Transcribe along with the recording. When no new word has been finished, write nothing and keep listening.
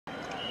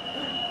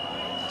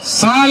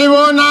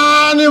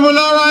Salibonani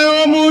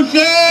Bulawayo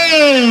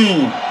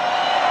muhle.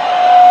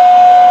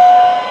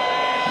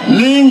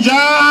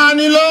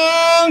 Linjani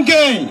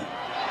lonke.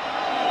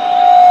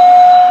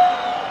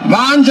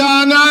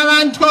 Banjani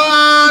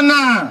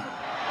abantwana.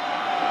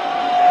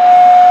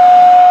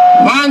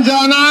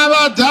 Banjani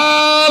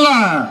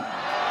abadala.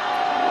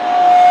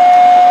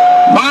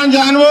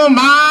 Banjani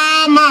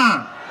bomama.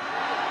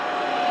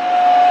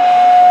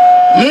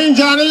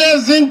 Linjani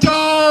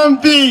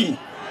lezintombi.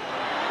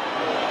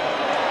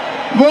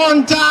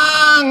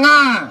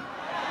 Bontanga.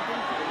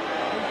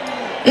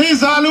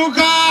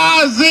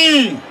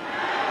 Izalukazi.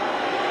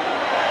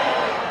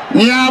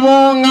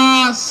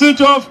 Nyabonga,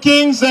 seat of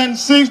kings and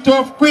seat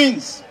of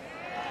queens.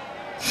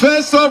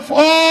 First of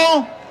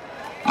all,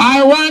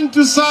 I want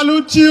to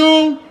salute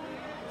you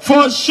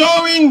for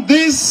showing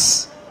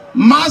this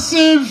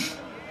massive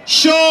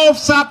show of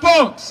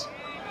support.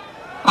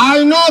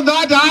 I know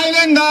that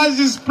Highlanders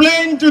is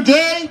playing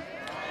today,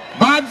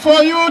 but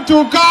for you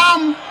to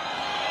come,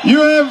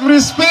 you have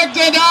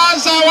respected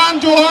us. I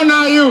want to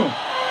honor you.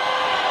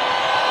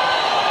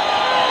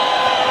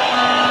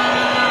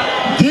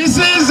 This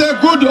is a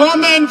good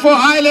omen for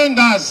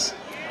Highlanders.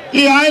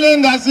 The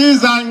Highlanders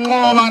is a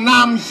ngoba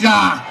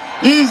namsha.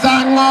 Is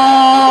a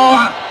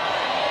ngoba.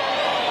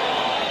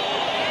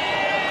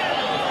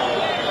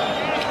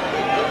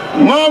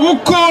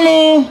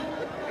 Ngokukhulu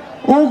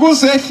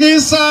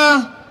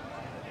ukusehlisa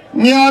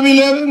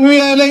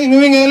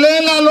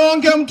ngiyabingelela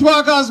lonke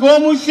mthwakazi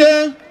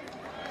ngomuhle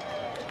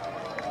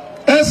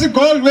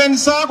esigolweni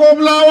sakho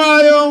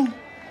Bulawayo.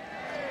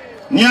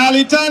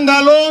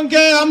 Nyalithanda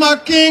lonke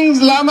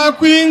ama-kings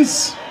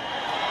lama-queens.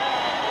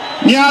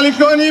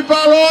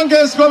 Nyalihlonipha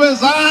lonke sigobe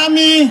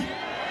zami.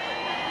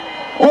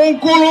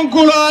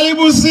 uNkulunkulu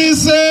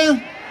alibusise.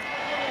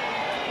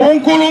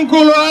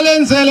 uNkulunkulu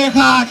alenzele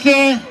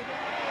kahle.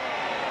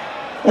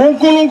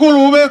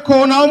 uNkulunkulu ube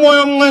khona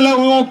umoya omncela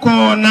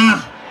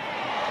uyokhona.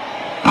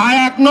 I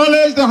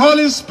acknowledge the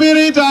Holy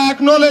Spirit. I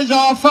acknowledge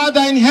our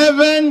Father in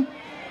heaven.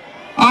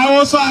 I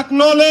also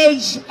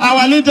acknowledge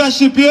our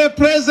leadership here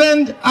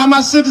present,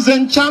 our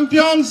citizen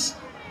champions,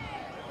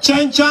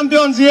 change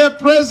champions here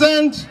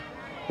present,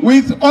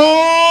 with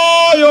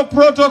all your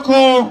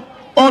protocol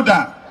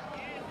order.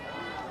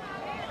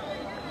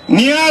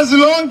 Niyazi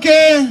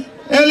lonke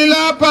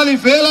elilapha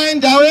livela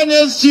endaweni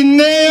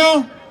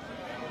ezitshiyeneyo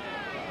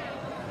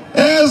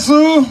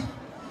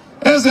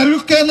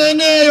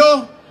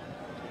ezelukeneyo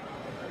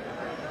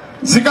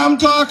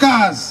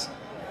zikamthwakazi.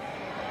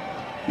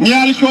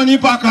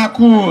 Niyalihlonipha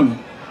kakhulu.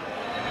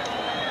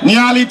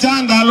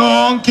 Niyalithanda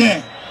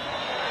lonke.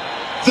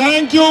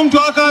 Thank you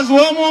mthwakazi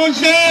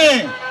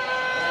womuhle.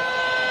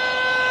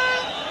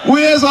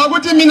 Uyezwa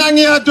ukuthi mina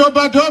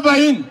ngiyadobha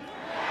yini?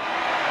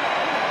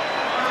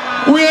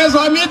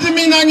 Uyezwa mithi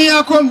mina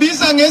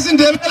ngiyakhombisa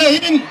ngesindebele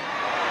yini?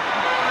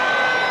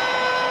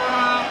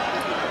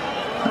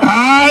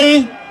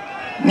 Hayi,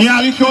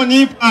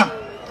 niyalihlonipha.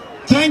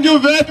 Thank you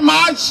very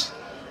much.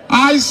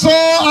 I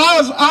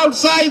saw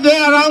outside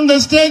there around the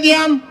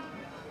stadium,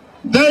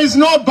 there is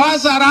no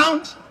bus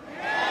around.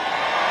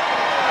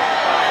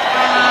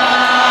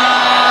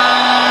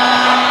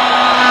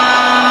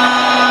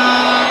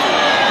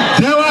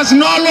 There was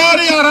no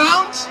lorry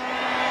around.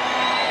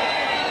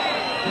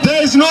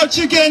 There is no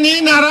chicken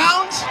in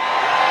around.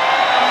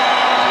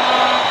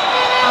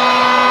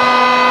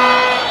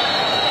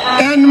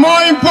 And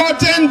more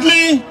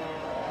importantly,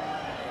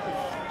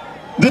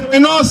 there were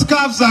no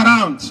scarves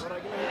around.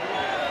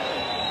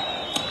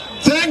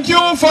 Thank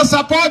you for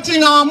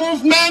supporting our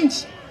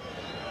movement.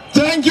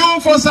 Thank you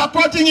for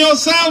supporting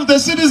yourself, the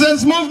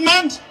citizens'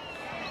 movement.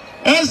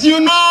 As you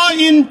know,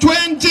 in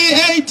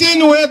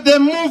 2018, we had the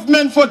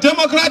Movement for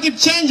Democratic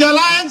Change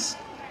Alliance,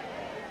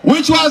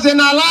 which was an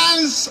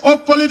alliance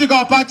of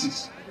political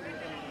parties.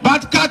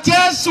 But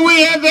Kates,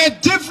 we have a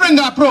different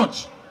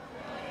approach.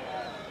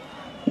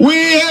 We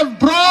have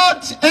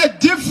brought a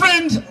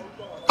different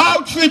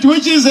outfit,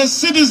 which is a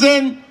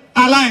citizen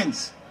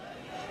alliance.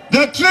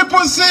 The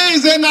CCC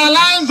is an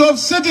alliance of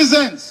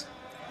citizens,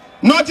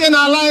 not an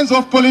alliance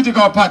of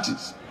political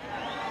parties.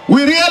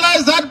 We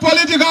realize that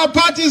political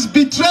parties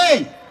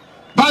betray,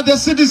 but the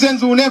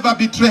citizens will never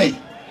betray.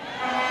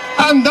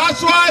 And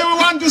that's why we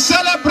want to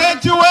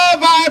celebrate you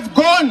wherever I've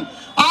gone.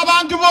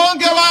 Abantu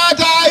bonke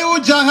bathi hayi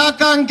ujaha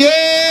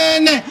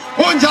kangene,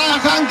 ujaha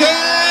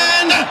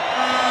kangene.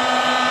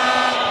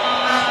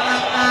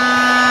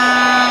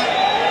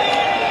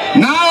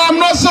 Now I'm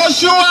not so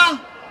sure.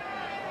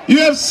 You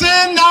have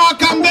seen our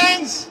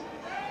campaigns.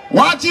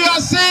 What you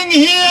are seeing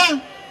here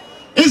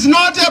is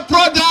not a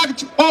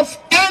product of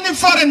any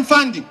foreign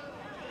funding.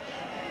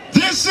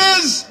 This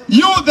is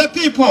you, the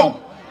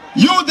people,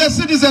 you, the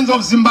citizens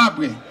of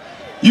Zimbabwe.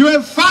 You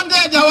have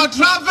funded our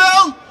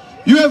travel,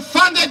 you have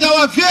funded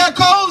our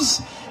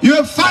vehicles, you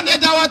have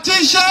funded our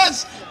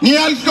t-shirts. We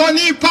are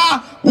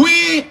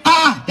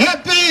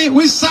happy.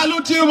 We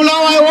salute you,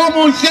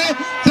 Bulawayo.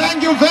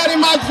 Thank you very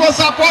much for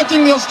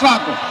supporting your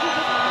struggle.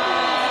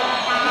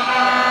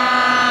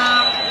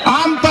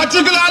 I'm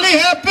particularly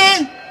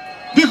happy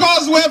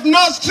because we have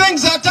no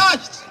strings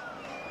attached.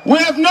 We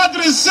have not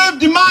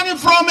received money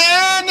from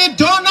any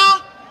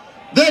donor.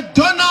 The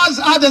donors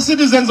are the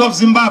citizens of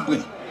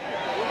Zimbabwe.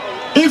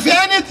 If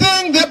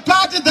anything, the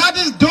party that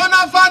is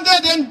donor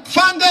funded and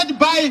funded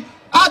by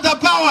other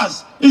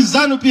powers is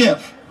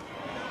ZANU-PF.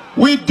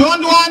 We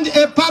don't want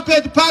a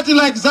puppet party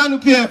like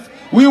ZANU-PF.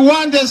 We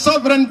want a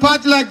sovereign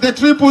party like the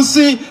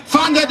CCC,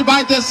 funded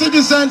by the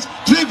citizens,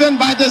 driven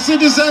by the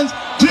citizens,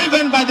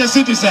 driven by the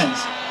citizens.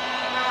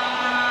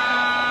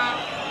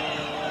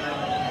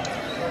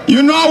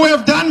 You know, we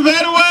have done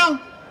very well.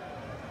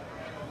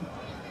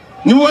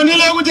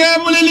 Niwonile kuti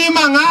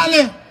mulilima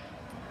ngale.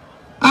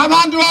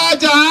 Abantu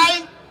bathi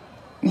hayi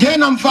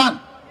ngena mfana.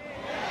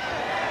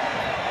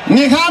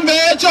 Nihambe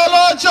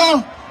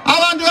echolocho,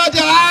 abantu bathi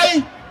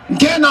hayi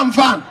ngena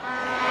mfana.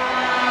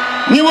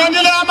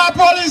 Niwonile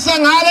amapolisa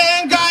ngale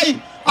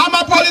enkai,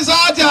 amapolisa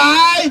athi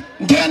hayi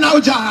ngena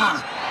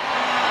ujaha.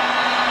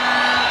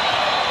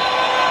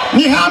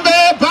 Nihambe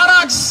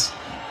barracks,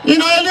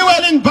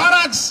 anywhere in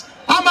barracks,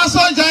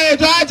 amasoja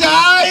ethu athi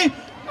hayi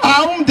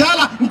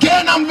umdala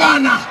ngena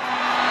mfana.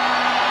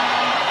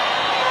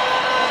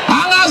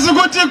 Angazi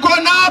ukuthi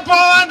khonapho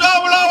abantu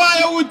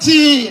abulawayo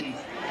uthini.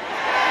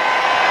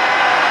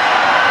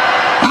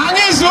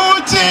 Angizi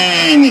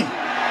uthini.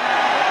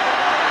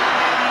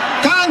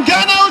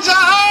 Kangena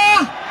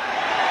ujaha.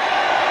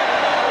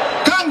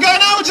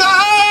 Kangena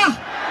ujaha.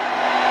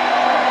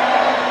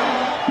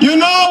 You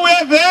know, we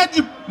have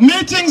had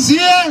meetings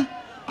here.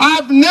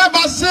 I've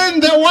never seen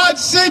the word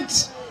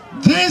seat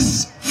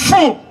this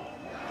full.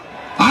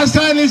 As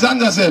Chinese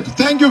understood.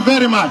 Thank you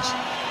very much.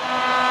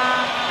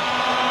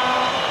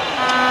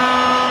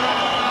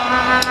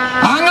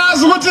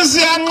 Angazi ukuthi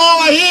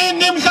siyanqoba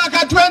yini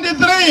mhlaka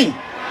 23.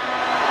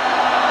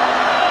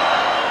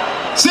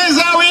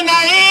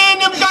 Sizawina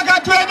yini mhlaka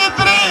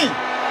 23.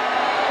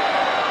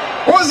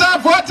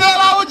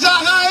 Uzavotela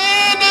ujaha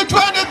yini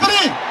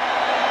 23.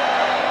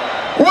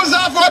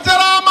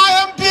 Uzavotela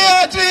ama-MP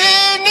ethu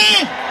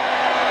yini.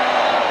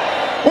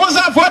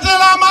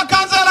 Uzavotela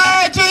amakhansela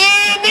ethu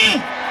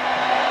yini.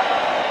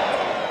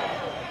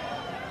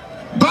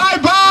 Bye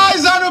bye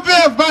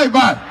ZANU-PF, bye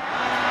bye.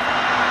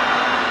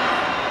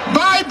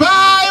 Bye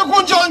bye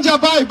Kunjonja,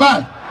 bye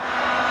bye.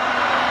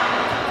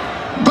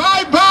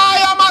 Bye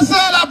bye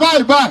Amasela,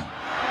 bye bye.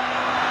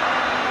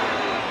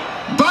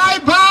 Bye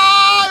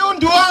bye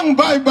Unduang,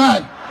 bye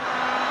bye.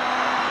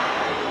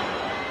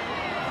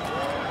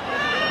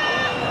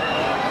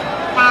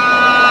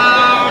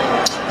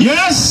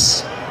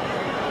 Yes,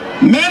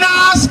 men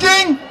are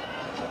asking,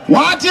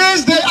 what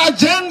is the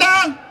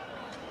agenda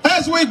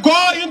as we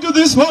go into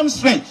this home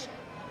stretch?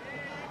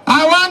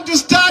 I want to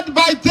start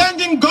by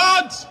thanking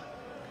God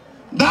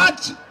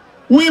that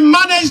we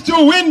managed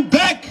to win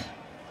back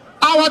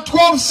our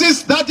 12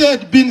 seats that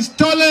had been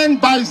stolen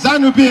by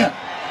ZANU-PF.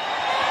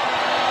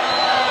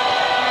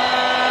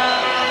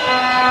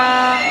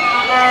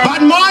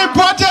 But more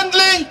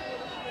importantly,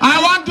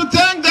 I want to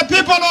thank the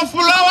people of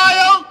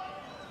Bulawayo.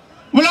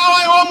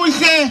 Bulawayo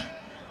Omuche,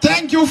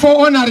 thank you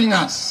for honoring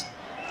us.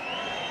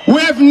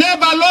 We have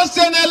never lost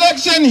an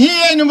election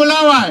here in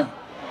Bulawayo.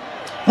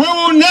 We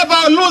will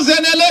never lose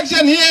an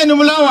election here in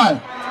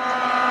Bulawayo.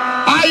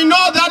 I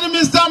know that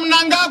Mr.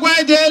 Mnangagwa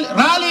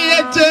rally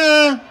at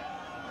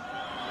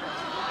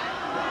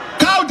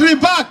Country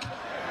Park.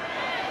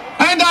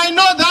 And I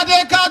know that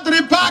the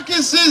Country Park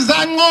is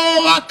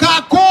Zango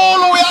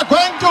Wakakulu. We are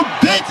going to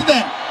beat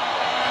them.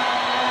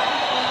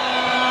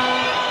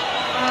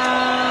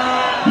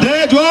 They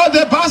had all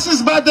the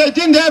buses, but they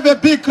didn't have a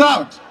big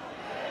crowd.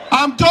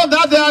 I'm told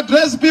that they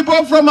address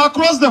people from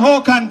across the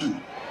whole country.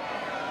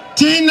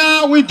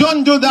 Tina, we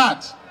don't do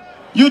that.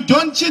 You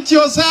don't cheat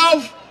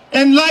yourself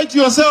and lie to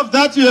yourself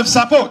that you have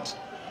support.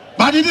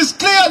 But it is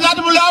clear that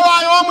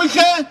Bulawayo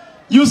Omuche,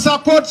 you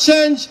support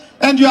change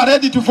and you are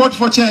ready to vote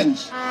for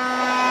change.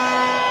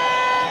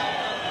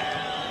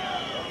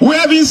 We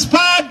have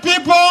inspired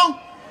people.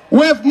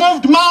 We have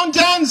moved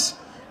mountains.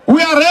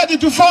 We are ready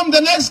to form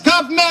the next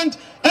government.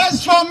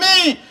 As for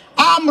me,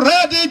 I'm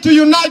ready to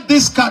unite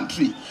this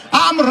country.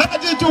 I'm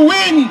ready to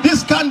win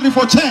this country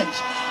for change.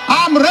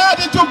 I'm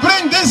ready to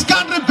bring this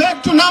country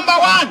back to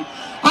 #1.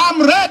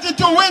 I'm ready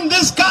to win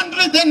this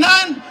country the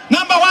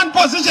 #1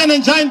 position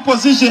and giant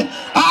position.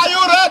 Are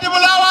you ready,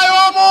 Bulawayo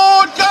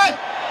Omuche?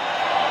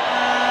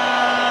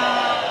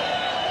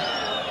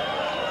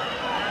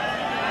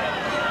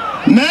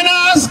 Men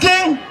are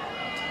asking,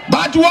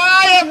 but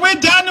why have we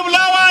done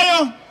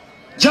Bulawayo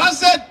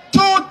just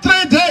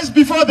 2-3 days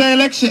before the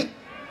election?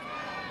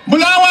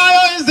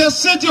 Bulawayo is the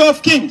city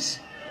of kings.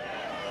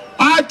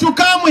 I had to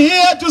come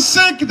here to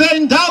seek the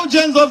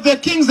indulgence of the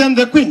kings and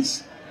the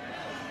queens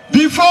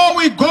before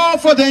we go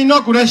for the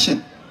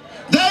inauguration.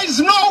 There is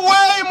no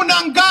way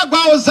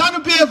Mnangagwa or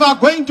ZANU-PF are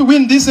going to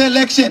win this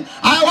election.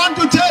 I want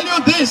to tell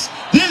you this.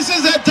 This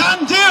is a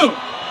done deal.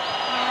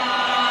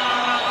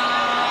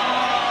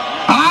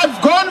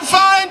 I've gone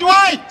far and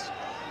wide.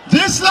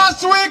 This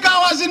last week I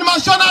was in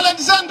Mashona and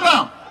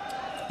Central.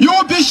 You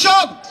will be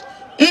shocked.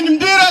 In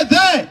Mbire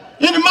there,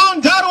 in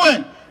Mount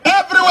Darwin,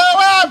 everywhere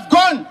where I've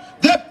gone,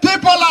 the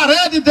people are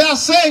ready. They are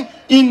saying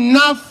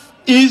enough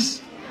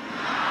is.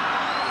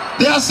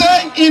 They are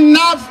saying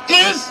enough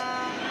is.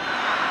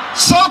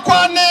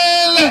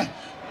 Sokwanele.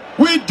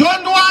 We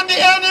don't want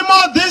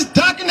anymore this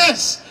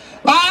darkness.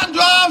 Bantu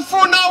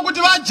afuna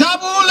ukuthi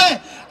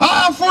bajabule,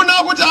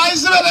 afuna ukuthi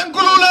ayisibele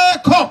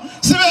nkululeko,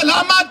 sibele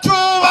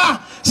amathuba,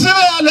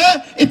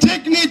 sibele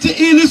idignity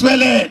ilizwe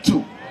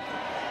lethu.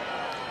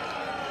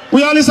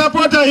 We are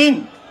supporter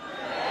in.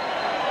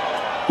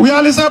 We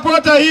are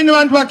supporter in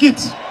bantu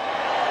bakithi.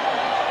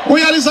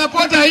 We are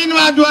supporter in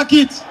bantu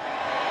bakithi.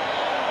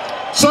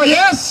 So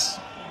yes,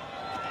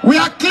 we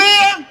are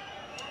clear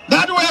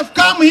that we have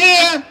come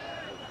here.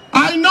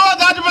 I know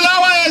that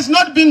Bulawayo has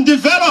not been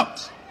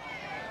developed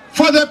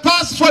for the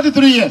past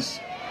 43 years.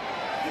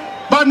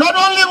 But not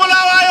only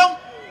Bulawayo,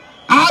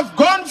 I've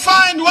gone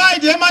far and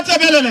wide in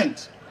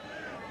Matebeleland.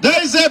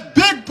 There is a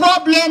big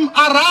problem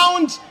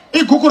around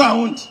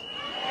Ikukurahund.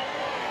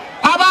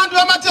 Abantu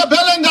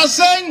Matebeleland are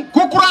saying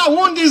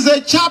Kukurahund is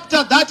a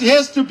chapter that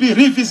has to be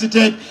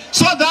revisited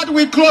so that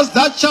we close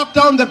that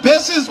chapter on the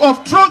basis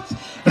of truth,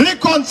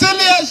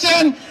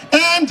 reconciliation,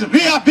 and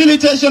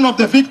rehabilitation of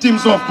the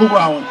victims of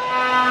Kukurahund.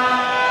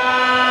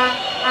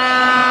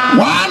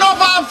 One of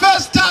our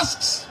first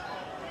tasks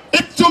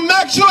is to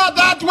make sure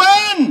that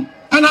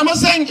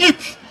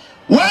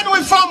when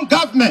we form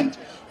government,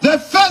 the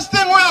first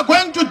thing we are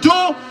going to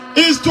do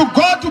is to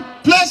go to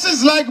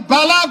places like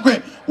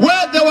Balagwe,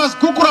 where there was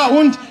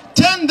Kukurahund,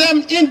 turn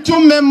them into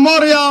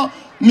memorial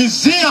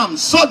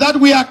museums so that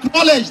we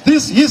acknowledge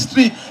this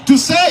history to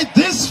say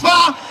this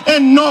far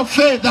and no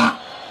further.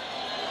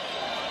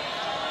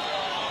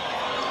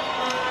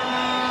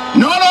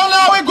 Not only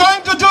are we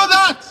going to do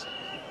that,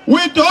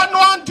 we don't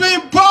want to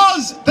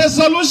impose the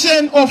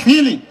solution of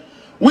healing.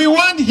 We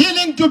want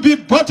healing to be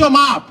bottom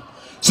up.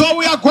 So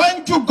we are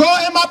going to go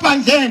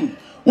Emapangeni.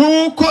 We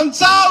will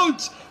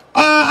consult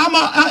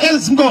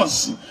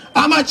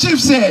our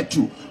chiefs,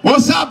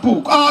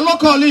 our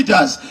local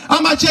leaders,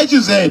 our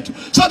churches,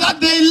 so that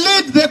they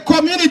lead the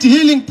community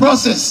healing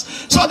process,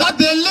 so that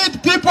they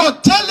lead people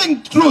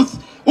telling truth.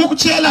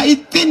 Ukuchela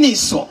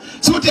iqiniso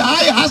sithi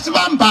hayi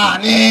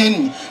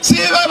asibambaneni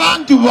sibe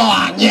bantu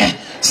bonye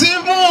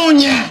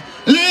simunye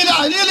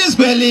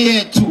lilizwe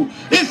lethu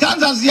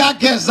izandla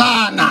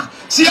ziyagezana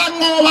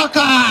siyanqoba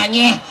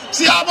kanye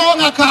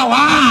siyabonga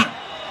khawa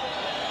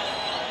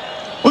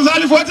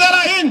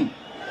uzalivotela yini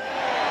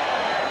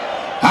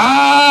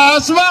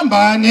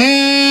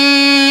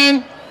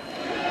asibambaneni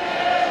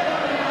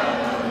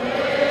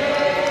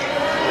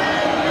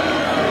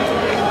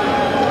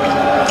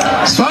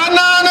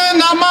Svanane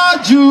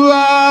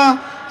namajua,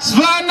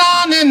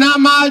 svanane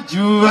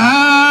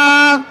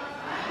namajua.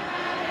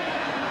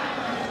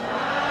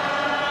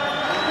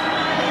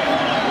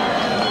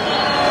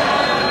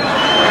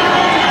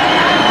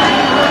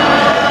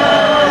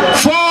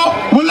 For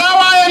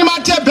Bulawayo and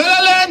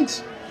Matebeleland,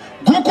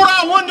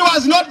 Kukurahund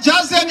was not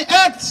just an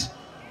act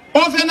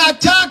of an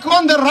attack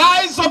on the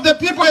rights of the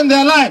people in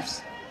their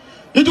lives.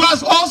 It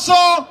was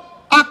also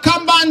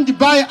accompanied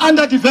by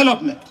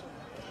underdevelopment.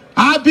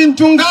 I've been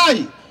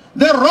Tungai.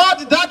 The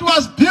road that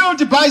was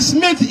built by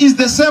Smith is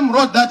the same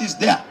road that is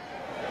there.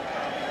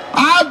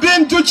 I've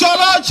been to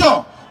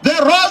Cholocho. The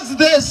roads,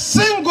 the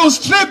single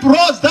strip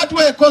roads that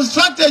were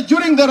constructed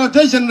during the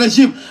rotation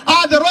regime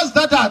are the roads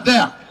that are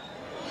there.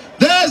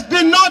 There has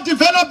been no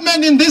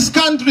development in this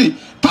country,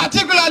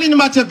 particularly in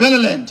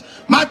Matebeleland.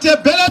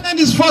 Matebeleland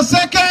is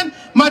forsaken.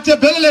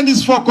 Matebeleland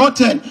is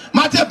forgotten.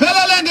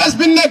 Matebeleland has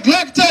been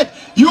neglected.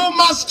 You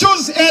must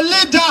choose a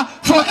leader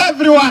for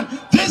everyone.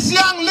 This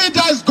young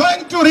leader is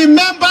going to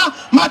remember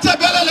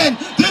Matebeleland.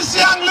 This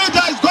young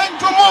leader is going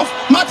to move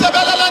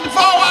Matebeleland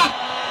forward.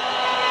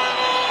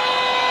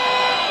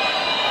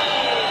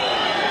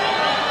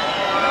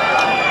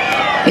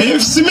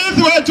 If Smith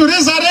were to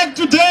resurrect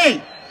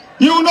today,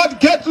 he will not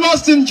get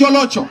lost in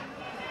Cholocho.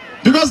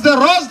 Because the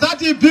roads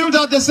that he built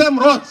are the same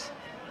roads.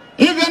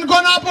 Even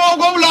Gonapo or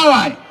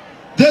Bulawayo,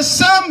 the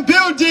same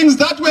buildings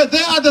that were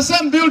there are the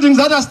same buildings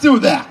that are still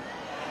there.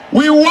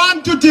 We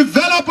want to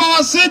develop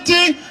our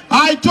city.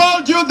 I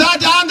told you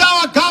that under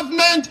our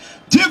government,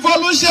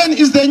 devolution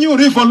is the new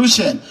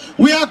revolution.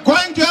 We are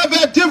going to have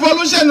a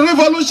devolution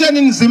revolution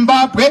in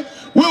Zimbabwe.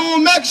 We will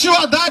make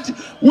sure that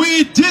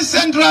we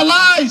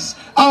decentralize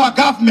our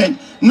government.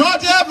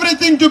 Not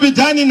everything to be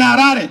done in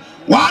Harare.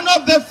 One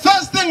of the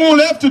first things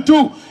we'll have to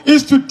do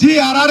is to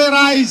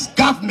de-Hararize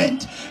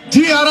government.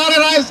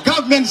 De-Hararize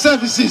government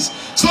services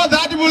so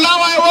that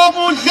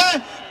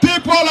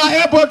people are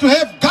able to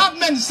have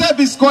government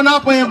service. But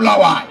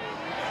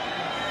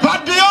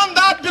beyond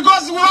that,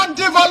 because we want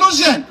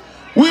devolution,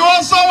 we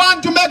also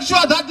want to make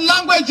sure that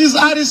languages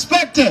are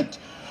respected.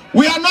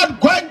 We are not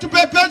going to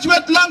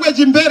perpetuate language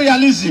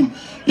imperialism.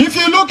 If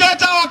you look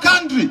at our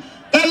country,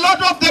 a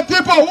lot of the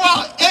people who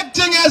are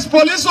acting as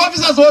police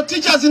officers or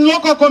teachers in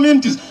local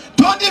communities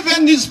don't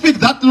even speak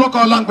that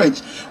local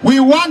language. We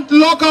want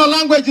local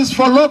languages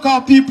for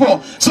local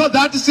people so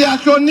that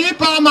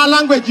our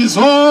language is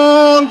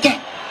okay.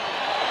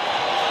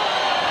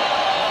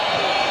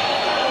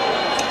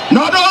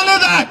 Not only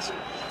that,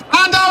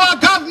 under our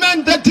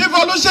government, the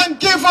devolution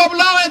key for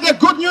Bulawayo, the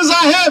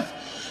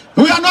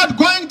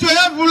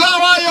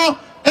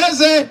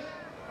as a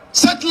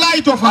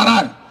satellite of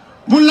Harare.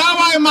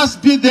 Bulawayo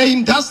must be the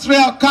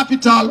industrial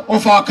capital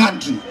of our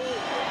country.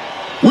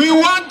 We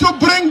want to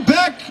bring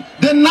back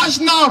the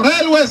National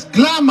Railways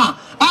glamour.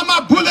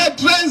 Our bullet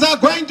trains are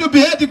going to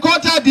be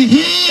headquartered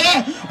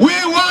here. We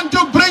want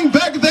to bring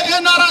back the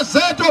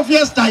NRZ of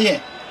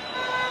yesteryear.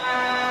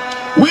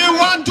 We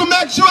want to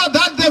make sure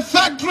that the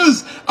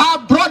factories are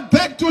brought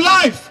back to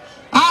life.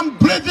 I'm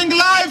breathing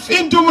life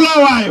into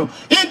Bulawayo,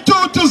 into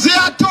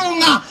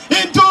Tuziatunga,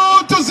 into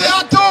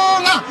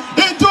Tuziatunga,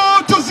 into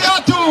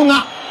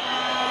Tuziatunga.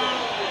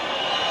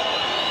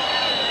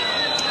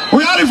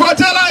 We are in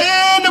Bulawayo.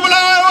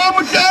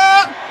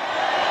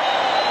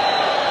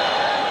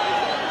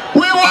 We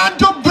want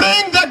to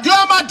bring the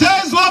glamour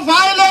days of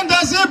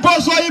Highlanders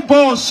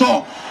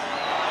Iboso.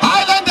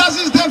 Highlanders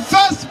is the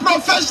first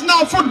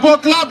professional football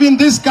club in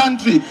this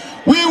country.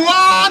 We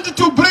want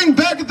to bring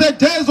back the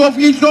days of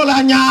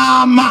Itlola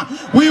Nyama.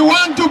 We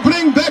want to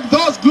bring back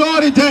those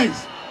glory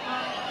days.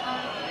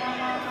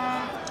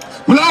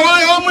 We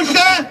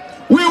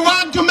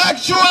want to make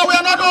sure we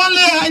are not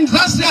only an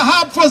industrial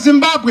hub for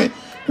Zimbabwe,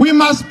 we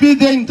must be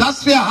the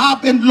industrial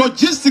hub and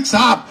logistics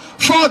hub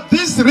for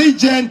this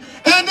region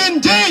and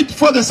indeed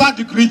for the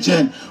SADC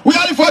region. We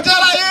are for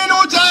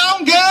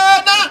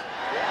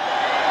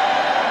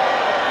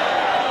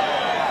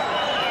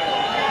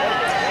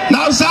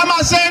now some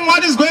are saying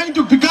what is going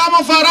to become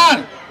of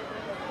Harare.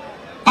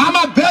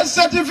 Our birth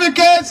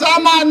certificates,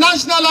 our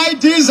national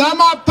IDs,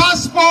 our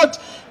passport,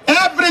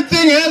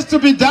 everything has to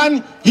be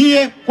done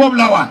here in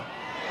Bulawayo.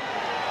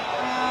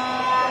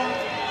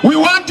 We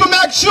want to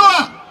make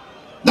sure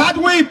that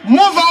we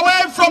move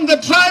away from the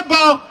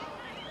tribal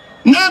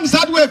names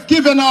that we have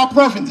given our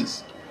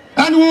provinces.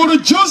 And we will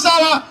reduce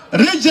our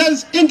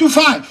regions into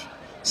 5.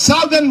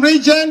 Southern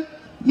region,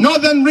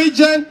 Northern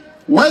region,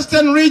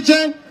 Western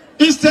region,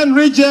 Eastern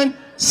region,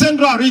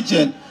 Central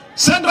region.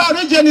 Central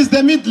region is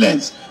the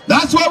Midlands.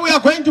 That's where we are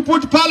going to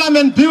put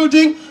Parliament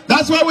building.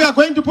 That's where we are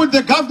going to put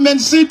the government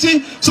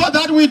city, so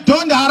that we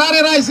don't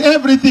Hararize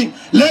everything.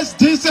 Let's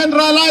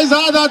decentralize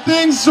other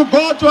things to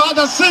go to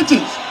other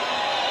cities.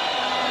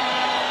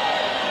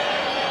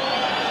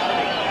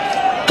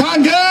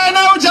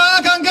 Kangene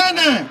ujaga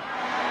kangene.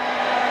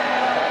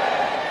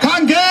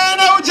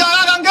 Kangene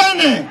ujaga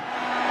kangene.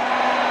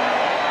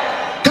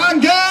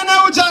 Kangene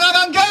ujaga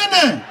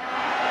kangene.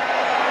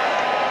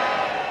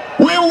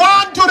 We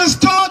want to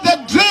restore the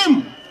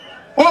dream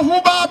of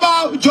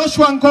Ubaba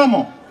Joshua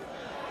Nkomo.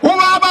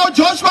 Ubaba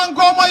Joshua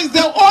Nkomo is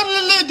the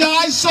only leader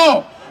I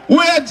saw who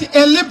had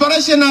a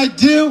liberation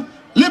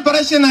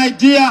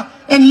idea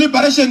and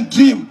liberation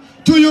dream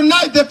to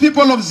unite the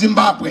people of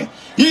Zimbabwe.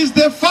 He is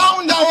the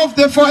founder of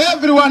the For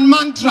Everyone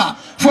mantra,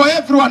 For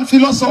Everyone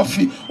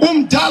philosophy.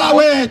 Umdala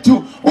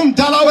wetu,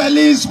 umdala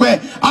welizwe.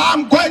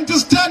 I'm going to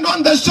stand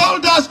on the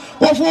shoulders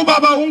of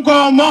Ubaba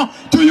Nkomo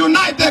to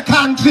unite the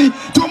country,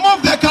 to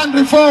move the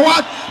country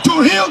forward,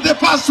 to heal the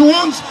past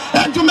wounds,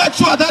 and to make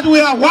sure that we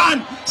are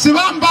one.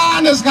 Sibamba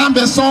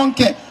Nesgambe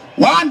Sonke.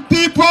 One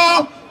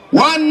people,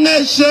 one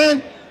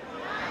nation.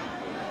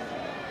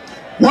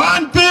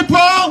 One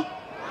people.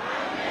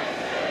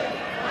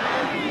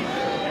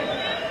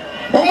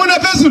 Umune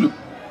pesulu.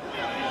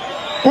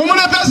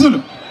 Umune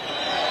pesulu.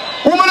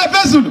 Umune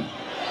pesulu.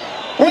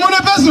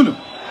 Umune pesulu.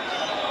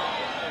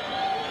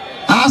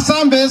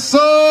 Asambe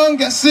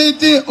songe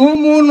city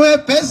umunwe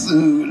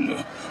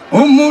pesulu.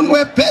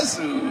 Umunwe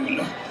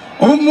pesulu.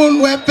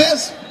 Umunwe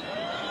pesulu.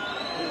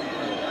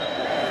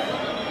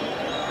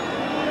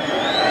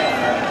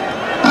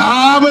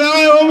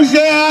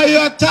 You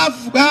are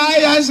tough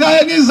guy.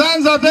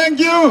 Thank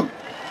you.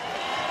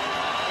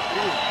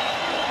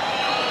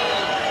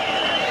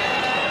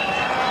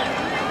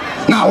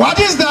 Now, what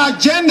is the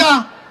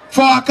agenda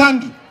for our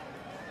country?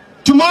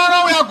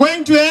 Tomorrow we are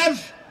going to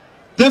have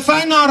the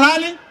final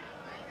rally.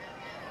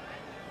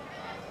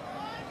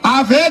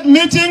 I've had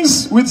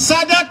meetings with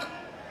SADC.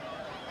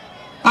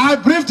 I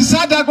briefed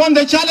SADC on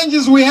the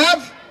challenges we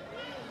have.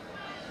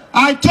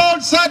 I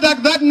told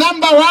SADC that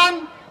number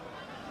 1,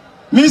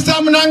 Mr.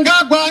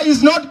 Mnangagwa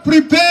is not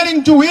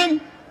preparing to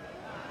win.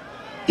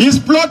 He's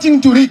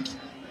plotting to rig.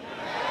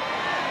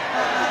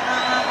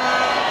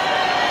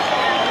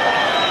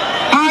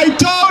 I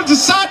told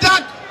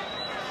SADC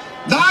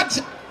that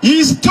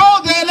he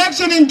stole the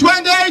election in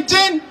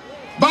 2018,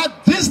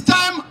 but this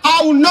time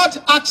I will not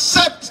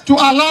accept to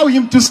allow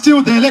him to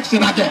steal the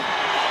election again.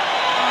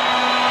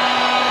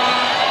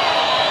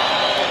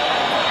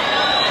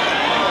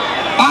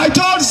 I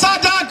told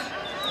SADC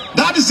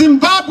that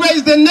Zimbabwe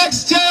is the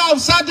next chair of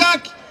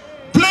SADC.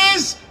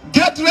 Please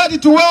get ready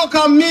to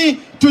welcome me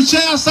to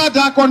chair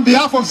SADC on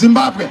behalf of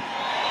Zimbabwe.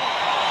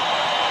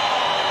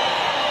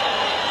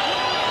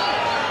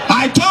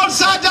 I told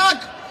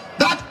SADC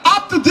that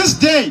up to this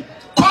day,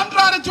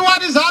 contrary to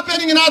what is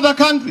happening in other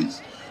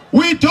countries,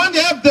 we don't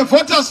have the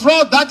voters'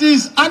 roll that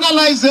is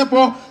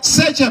analyzable,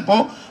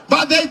 searchable,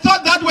 but they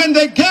thought that when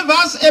they gave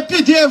us a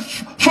PDF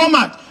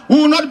format, we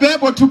will not be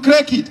able to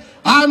crack it.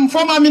 I'm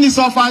former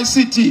Minister of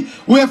ICT.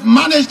 We have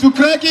managed to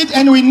crack it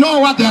and we know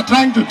what they are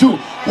trying to do.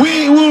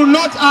 We will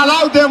not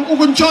allow them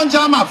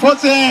ukunchonja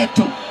amavotes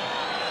ethu.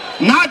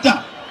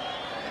 Nada.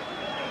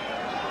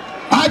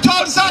 I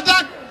told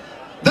Sadak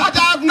that I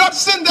have not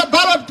seen the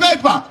ballot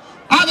paper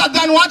other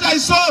than what I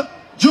saw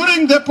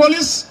during the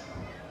police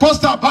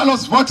postal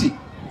ballots voting.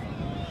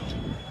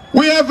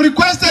 We have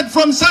requested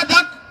from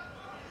Sadak,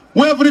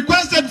 we have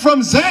requested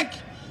from Zek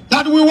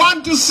that we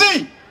want to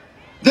see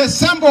the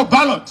sample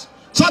ballot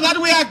so that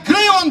we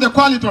agree on the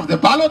quality of the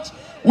ballot,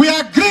 we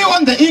agree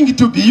on the ink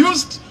to be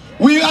used,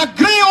 we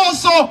agree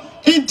also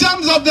in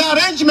terms of the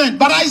arrangement.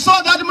 But I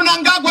saw that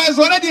Mnangagwa has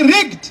already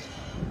rigged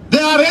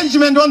the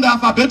arrangement on the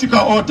alphabetical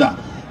order.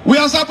 We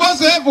are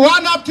supposed to have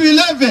 1 up to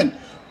 11.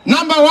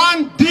 Number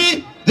 1,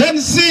 B, then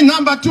C,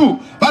 number 2.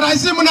 But I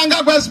see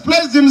Mnangagwa has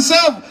placed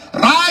himself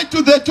right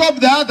to the top,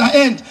 the other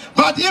end.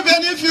 But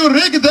even if you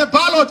rig the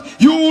ballot,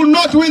 you will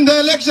not win the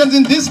elections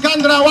in this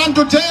country, I want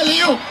to tell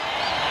you.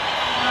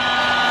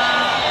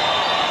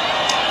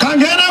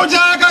 Kangena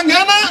uja,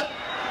 kangena.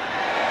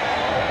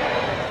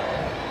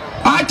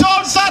 I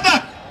told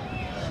Sadak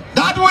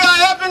that we are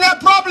having a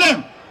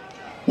problem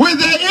with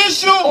the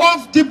issue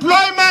of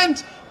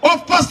deployment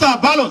of postal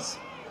ballots.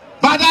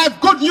 But I have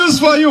good news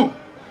for you.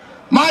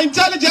 My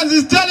intelligence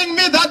is telling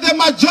me that the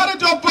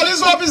majority of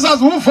police officers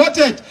who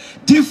voted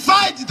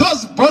defied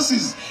those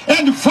bosses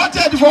and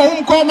voted for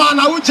Umkoma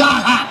na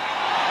Ujaha.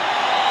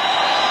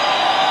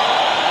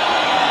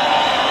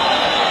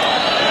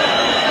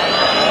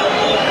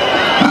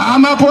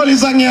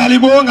 Amapolisa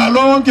ngiyalibonga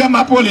lonke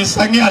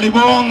amapolisa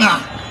ngiyalibonga.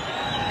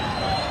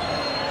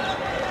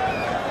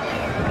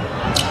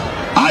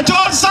 I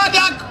told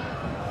Sadak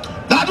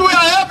that we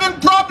are having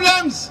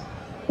problems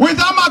with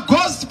our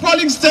ghost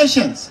polling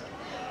stations.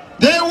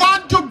 They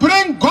want to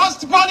bring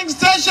ghost polling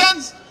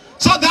stations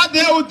so that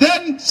they will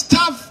then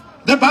stuff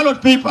the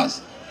ballot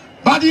papers.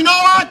 But you know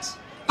what?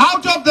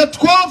 Out of the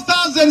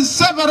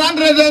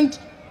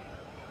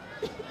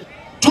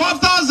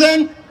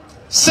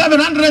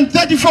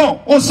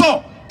 12,734 or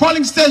so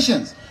polling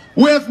stations,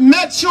 we have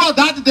made sure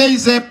that there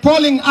is a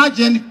polling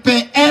agent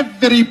per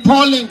every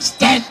polling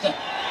station.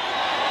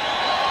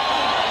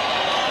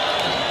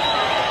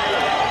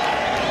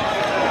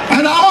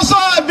 And I also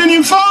have been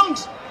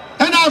informed,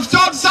 and I've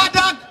told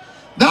Sadak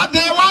that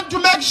they want to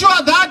make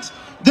sure that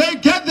they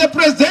get the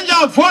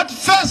presidential vote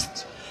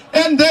first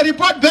and they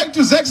report back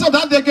to ZEC so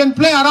that they can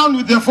play around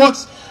with the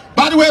votes.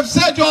 But we have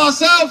said to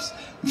ourselves,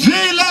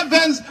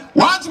 V11s,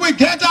 once we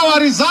get our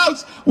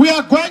results, we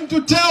are going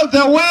to tell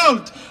the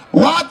world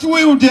what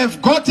we would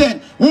have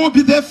gotten. We will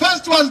be the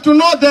first ones to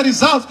know the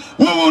results.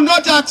 We will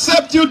not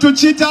accept you to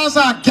cheat us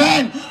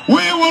again.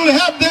 We will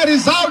have the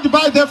result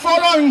by the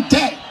following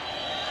day.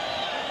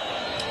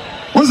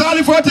 We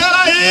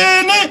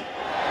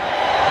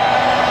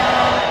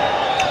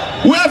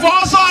have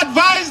also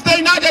advised the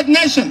United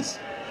Nations.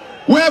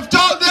 We have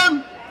told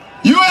them,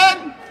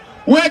 UN,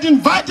 we had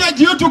invited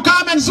you to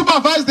come and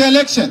supervise the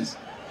elections.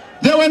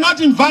 They were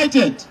not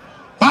invited.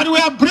 But we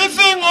are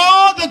briefing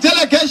all the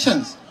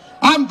delegations.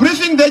 I'm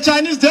briefing the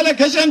Chinese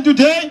delegation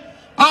today.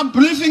 I'm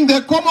briefing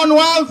the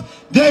Commonwealth.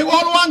 They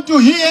all want to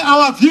hear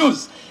our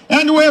views.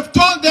 And we have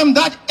told them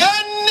that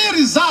any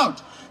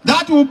result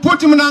that will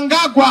put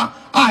Mnangagwa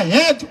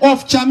ahead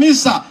of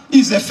Chamisa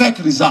is a fake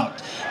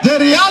result. The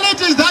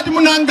reality is that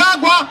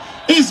Mnangagwa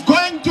is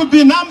going to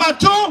be number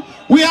 2.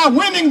 We are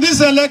winning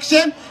this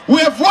election.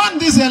 We have won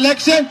this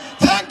election.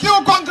 Thank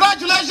you.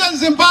 Congratulations,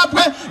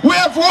 Zimbabwe. We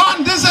have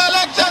won this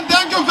election.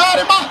 Thank you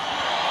very much.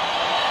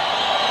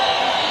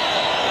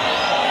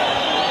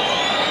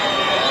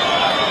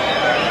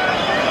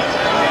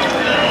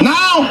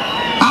 Now,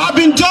 I've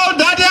been told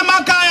that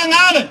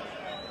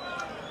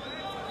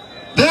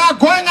they are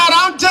going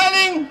around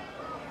telling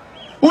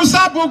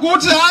Usabu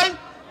Gutai,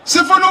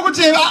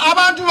 Sifunuguti,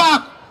 abantu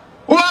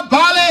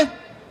ubhale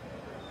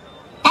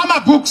ama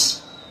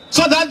books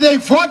so that they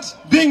vote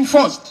being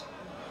forced.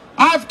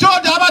 I've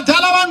told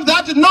Abadalawan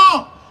that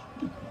no,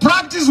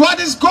 practice what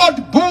is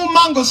called bull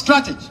mango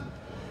strategy.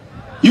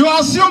 You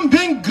assume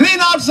being green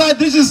outside,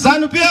 this is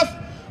Zanu PF,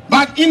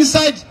 but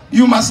inside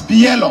you must be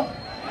yellow.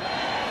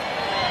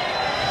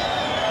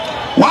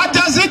 What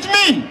does it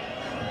mean?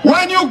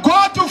 When you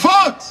go to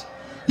vote,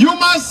 you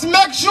must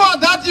make sure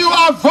that you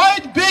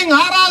avoid being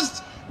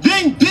harassed,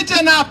 being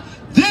beaten up.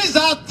 These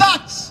are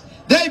thugs.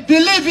 They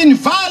believe in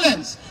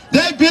violence.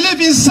 They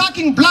believe in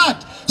sucking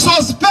blood. So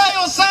spare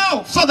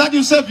yourself so that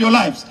you save your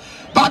lives.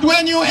 But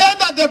when you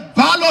enter the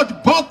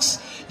ballot box,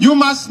 you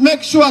must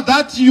make sure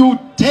that you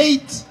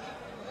date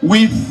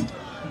with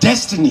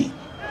destiny.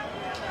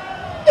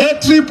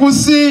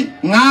 CCC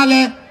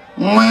ngale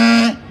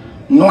nwe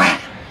nwe.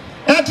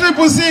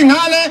 CCC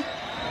ngale.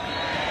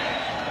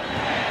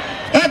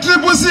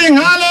 CCC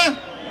ngale.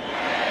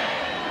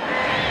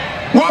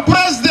 Wa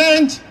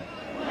president.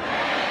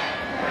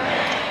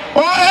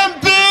 O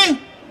MP.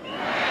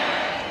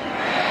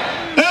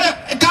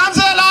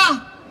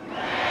 Councillor.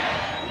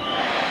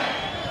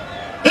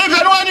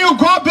 Even when you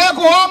go back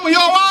home,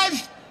 your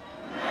wife,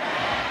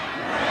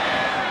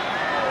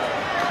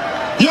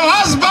 your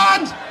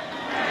husband,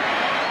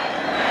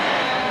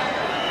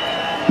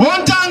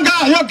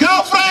 Montanga, your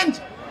girlfriend.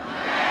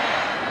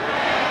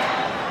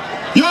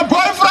 Your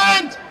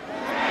boyfriend?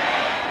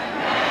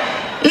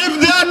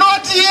 If they are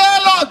not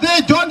yellow,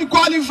 they don't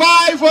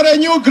qualify for a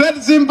new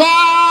Great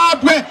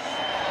Zimbabwe.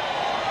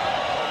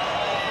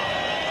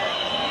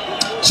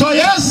 So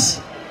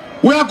yes,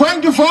 we are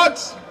going to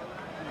vote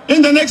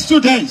in the next 2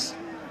 days.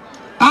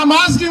 I'm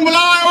asking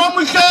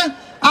Bulawayo,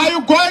 are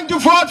you going to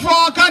vote for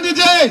our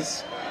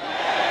candidates?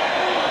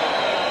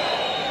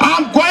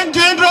 I'm going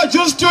to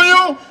introduce to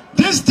you,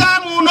 this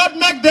time we will not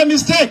make the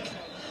mistake.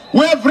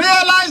 We have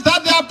realized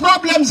that there are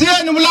problems here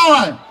in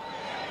Bulawayo.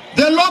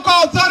 The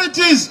local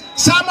authorities,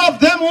 some of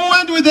them who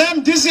went with the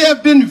MDC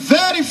have been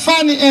very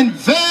funny and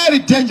very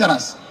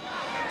dangerous.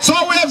 So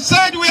we have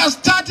said we are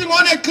starting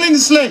on a clean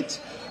slate.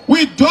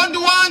 We don't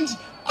want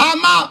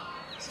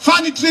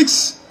funny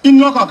tricks in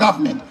local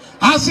government.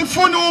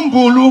 Asifuni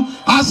umbulu,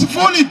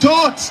 asifuni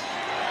dot.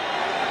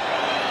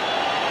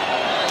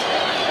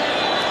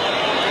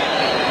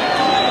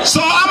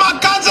 So our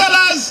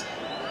councillors,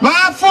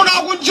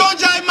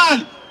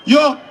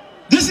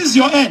 this is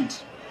your end.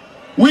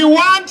 We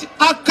want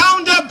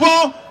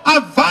accountable,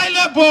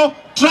 available,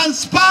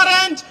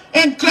 transparent,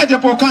 and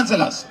credible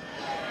councillors.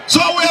 So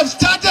we have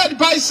started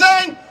by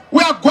saying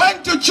we are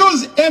going to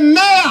choose a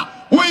mayor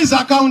who is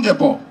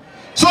accountable.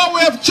 So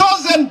we have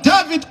chosen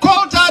David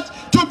Coulthard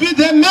to be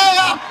the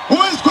mayor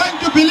who is going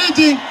to be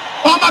leading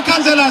our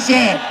councillors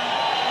here.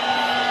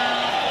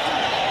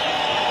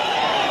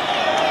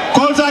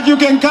 Coulthard, you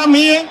can come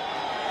here.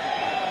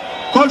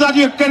 Coulthard,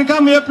 you can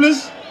come here,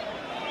 please.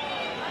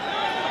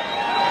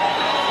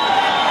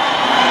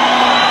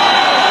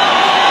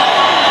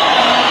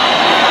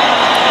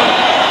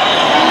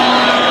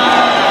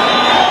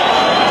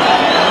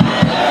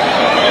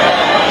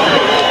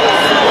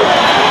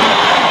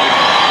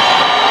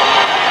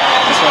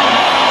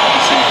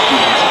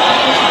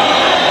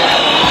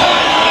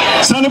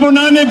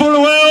 Sanibonani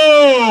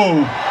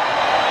Bulawayo.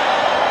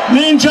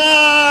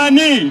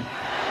 Minjani.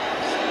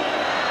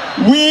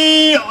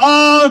 We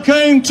are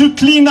going to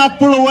clean up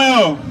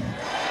Bulawayo.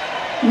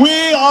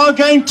 We are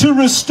going to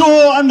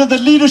restore, under the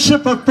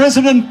leadership of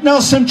President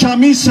Nelson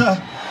Chamisa,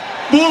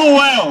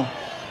 Bulawayo.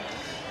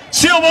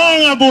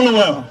 Siyabonga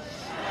Bulawayo.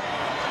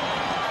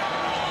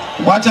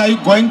 What are you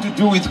going to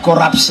do with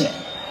corruption?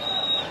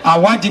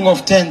 Awarding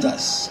of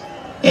tenders.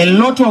 A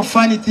lot of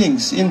funny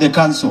things in the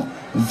council.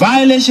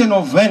 Violation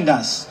of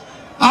vendors.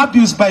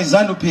 Abuse by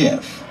Zanu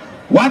PF.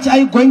 What are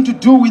you going to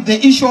do with the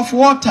issue of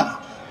water?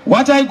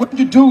 What are you going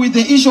to do with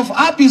the issue of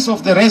abuse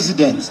of the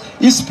residents,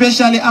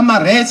 especially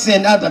amarets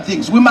and other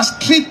things? We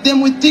must treat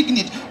them with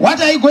dignity.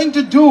 What are you going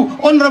to do,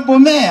 Honorable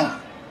Mayor?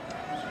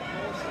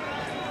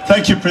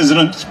 Thank you,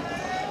 President.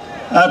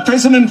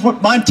 President,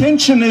 my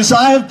intention is,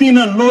 I have been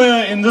a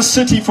lawyer in this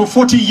city for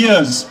 40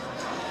 years.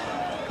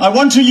 I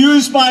want to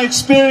use my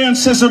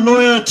experience as a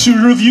lawyer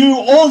to review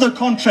all the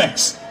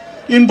contracts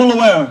in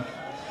Bulawayo,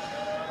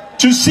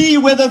 to see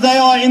whether they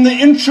are in the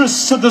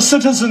interests of the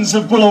citizens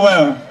of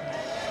Bulawayo.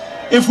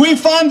 If we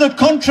find that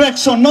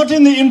contracts are not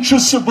in the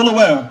interests of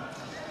Bulawayo,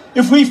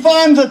 if we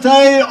find that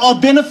they are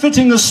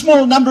benefiting a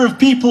small number of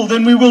people,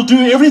 then we will do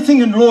everything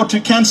in law to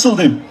cancel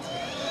them.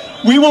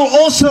 We will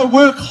also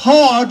work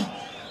hard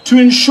to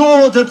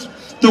ensure that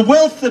the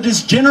wealth that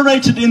is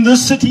generated in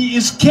this city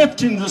is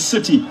kept in this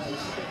city.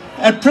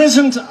 At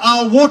present,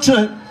 our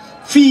water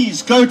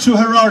fees go to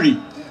Harare.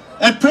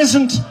 At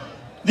present,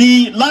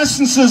 the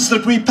licenses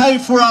that we pay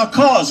for our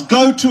cars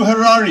go to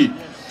Harare.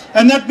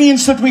 And that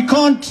means that we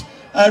can't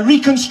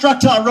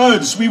reconstruct our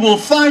roads. We will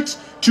fight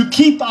to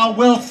keep our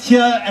wealth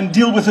here and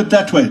deal with it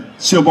that way.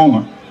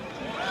 Siyabonga.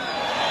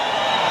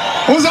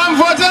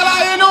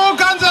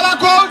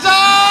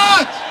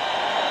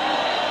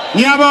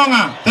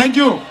 Thank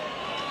you.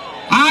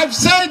 I've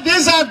said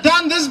this, I've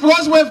done this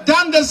because we've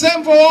done the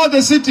same for all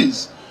the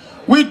cities.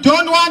 We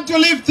don't want to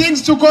leave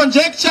things to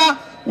conjecture.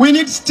 We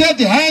need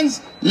steady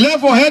hands,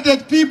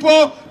 level-headed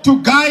people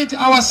to guide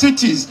our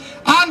cities.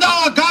 Under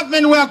our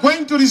government, we are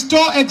going to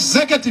restore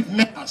executive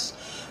mayors.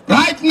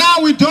 Right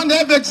now, we don't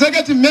have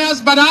executive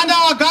mayors, but under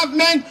our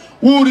government,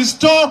 we will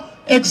restore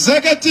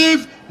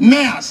executive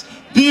mayors.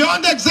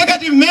 Beyond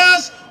executive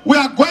mayors, we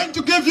are going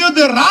to give you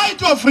the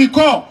right of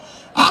recall.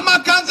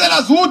 Our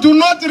councillors who do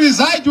not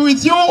reside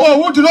with you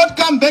or who do not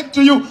come back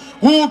to you,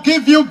 we will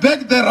give you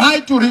back the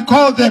right to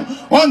recall them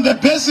on the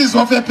basis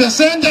of a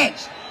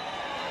percentage.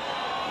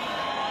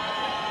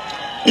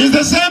 It's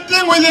the same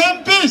thing with the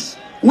MPs.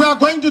 We are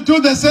going to do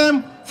the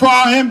same for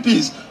our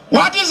MPs.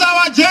 What is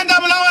our agenda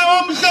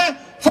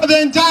for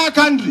the entire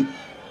country?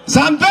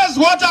 Zambe's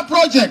water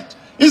project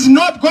is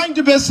not going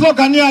to be a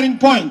sloganeering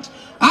point.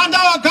 Under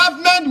our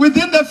government,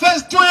 within the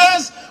first 2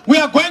 years, we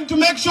are going to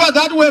make sure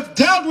that we have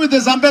dealt with the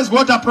Zambe's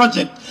water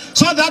project,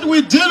 so that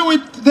we deal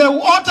with the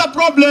water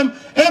problem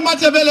in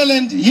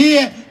Matebeleland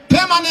here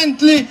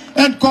permanently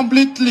and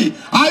completely.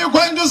 Are you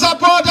going to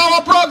support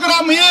our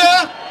program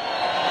here?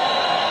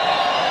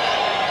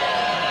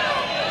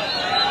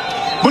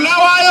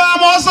 Bulawayo,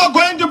 I'm also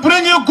going to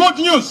bring you good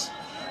news.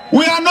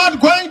 We are not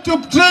going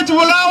to treat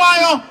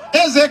Bulawayo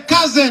as a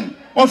cousin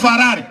of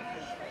Harare.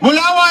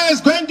 Bulawayo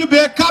is going to be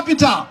a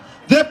capital.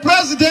 The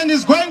president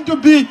is going to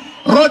be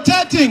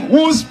rotating.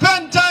 We'll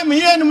spend time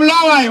here in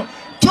Bulawayo,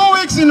 2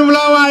 weeks in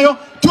Bulawayo,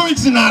 2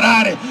 weeks in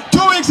Harare,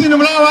 2 weeks in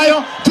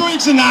Bulawayo, 2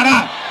 weeks in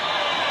Harare.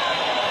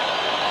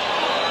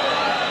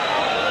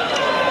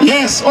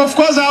 Yes, of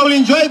course I will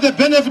enjoy the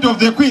benefit of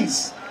the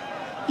queens,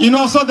 you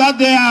know, so that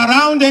they are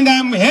around, and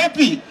I'm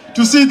happy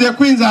to see the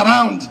queens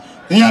around.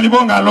 We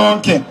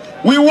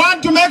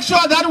want to make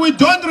sure that we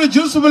don't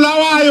reduce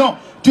Bulawayo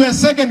to a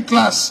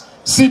second-class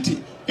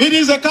city. It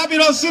is a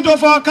capital city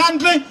of our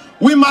country.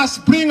 We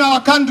must bring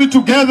our country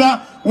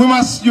together. We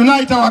must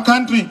unite our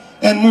country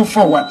and move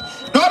forward.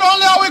 Not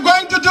only are we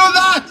going to do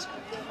that,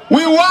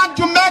 we want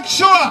to make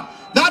sure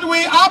that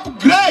we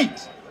upgrade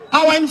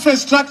our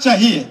infrastructure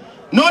here.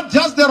 Not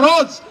just the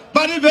roads,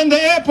 but even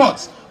the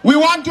airports. We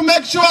want to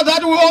make sure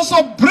that we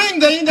also bring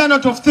the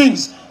Internet of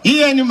Things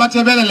here in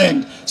Matabele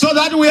land, so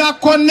that we are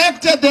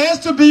connected. There has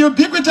to be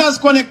ubiquitous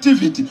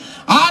connectivity.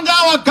 Under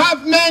our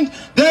government,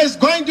 there is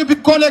going to be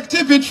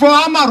connectivity for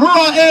our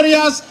rural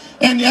areas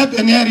and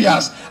urban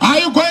areas. Are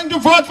you going to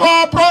vote for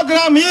our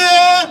program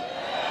here?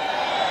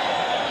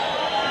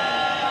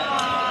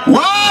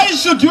 Why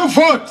should you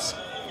vote?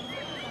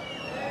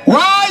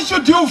 Why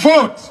should you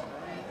vote?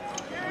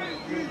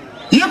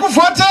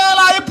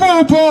 Yikuvotela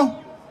iphupho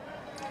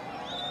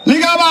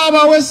lika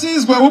baba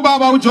wesizwe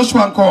ubaba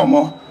uJoshua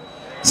Nkomo.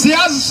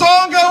 Siyazi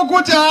sonke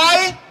ukuthi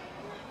hayi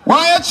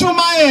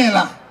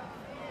wayechumayela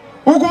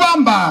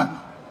ukubambana,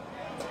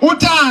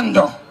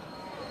 uthando,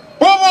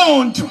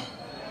 ubuntu.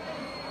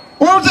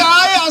 Uthi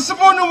hayi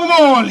asifuni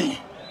ububoli,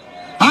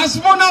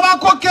 asifuni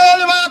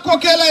abakhokheli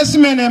bayakhokhela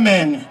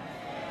esimenemene,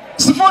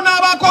 sifuna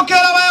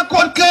abakhokheli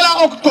bayakhokhela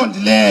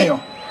okuqondileyo.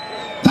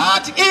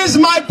 That is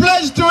my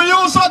pledge to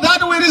you, so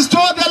that we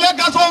restore the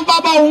legacy of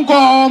Baba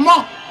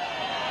Nkomo.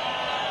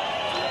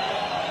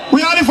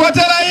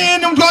 Uyalifotela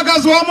yini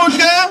umthwakazi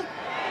womuhle?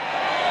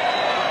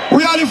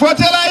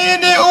 Uyalifotela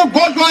yini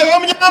ugodwayo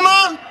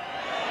omnyama?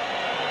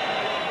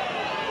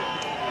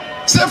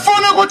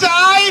 Sifuna ukuthi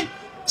hayi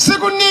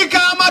sikunike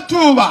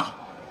amathuba,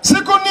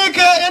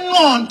 sikunike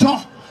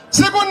inqonto,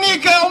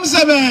 sikunike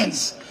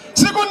umsebenzi,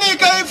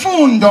 sikunike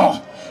ifundo,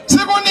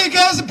 sikunike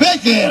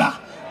isibhedlela.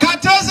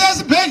 Kathesi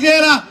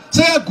esibhedlela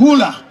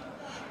seyagula,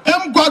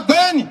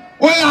 emgwaqweni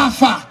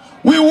uyafa.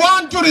 We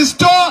want to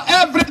restore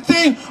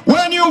everything.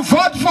 When you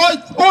vote for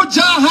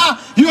Ujaha,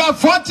 you are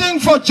voting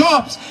for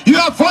jobs. You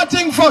are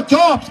voting for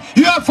jobs.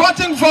 You are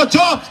voting for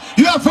jobs.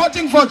 You are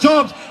voting for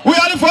jobs. We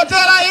are voting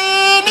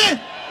in.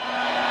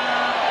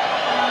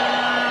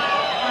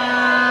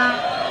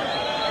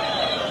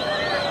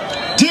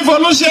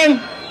 Devolution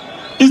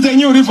is the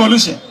new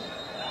revolution.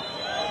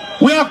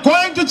 We are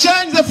going to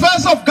change the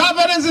face of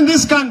governance in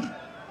this country.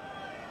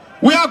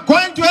 We are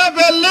going to have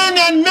a lean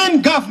and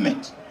mean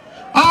government.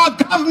 Our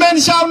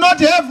government shall not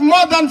have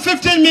more than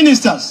 15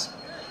 ministers.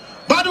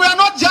 But we are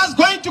not just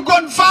going to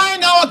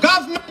confine our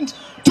government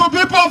to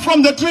people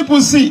from the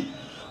CCC.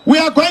 We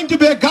are going to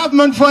be a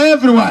government for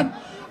everyone.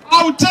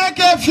 I'll take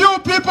a few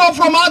people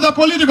from other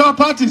political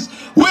parties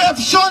who have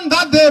shown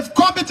that they have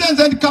competence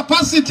and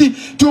capacity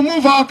to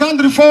move our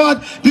country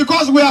forward,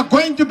 because we are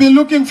going to be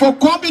looking for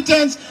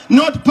competence,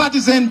 not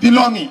partisan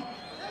belonging.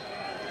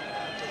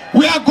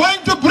 We are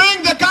going to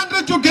bring the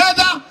country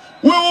together.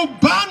 We will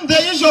ban the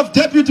issue of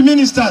deputy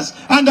ministers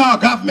under our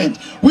government.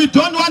 We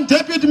don't want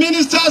deputy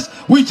ministers.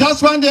 We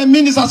just want a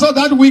minister, so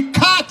that we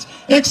cut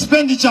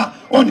expenditure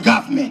on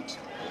government.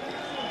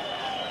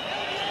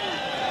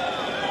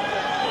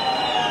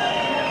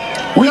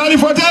 We are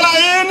for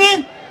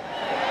Telaini.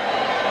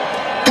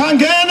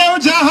 Kangene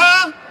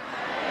Ujaha.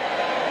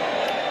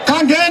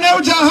 Kangene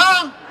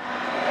Ujaha.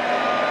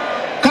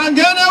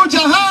 Kangene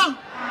Ujaha.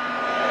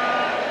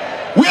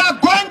 We are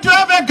going to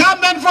have a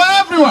government for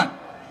everyone.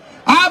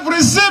 I have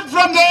received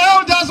from the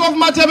elders of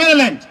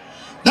Matabeleland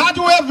that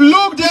we have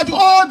looked at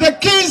all the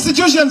key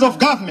institutions of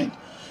government.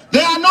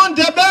 There are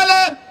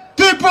non-Ndebele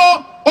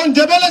people or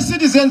Ndebele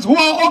citizens who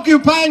are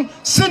occupying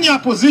senior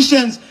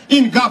positions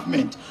in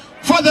government.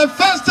 For the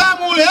first time,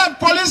 we'll have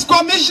police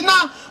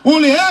commissioner,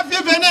 we'll have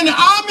even an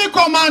army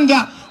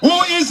commander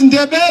who is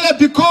Ndebele,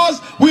 because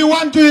we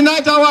want to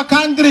unite our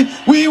country.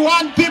 We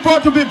want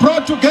people to be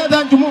brought together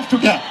and to move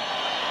together.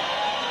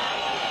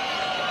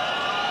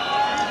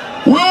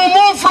 We will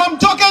move from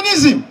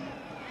tokenism.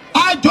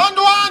 I don't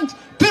want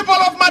people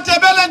of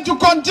Matabeleland to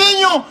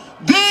continue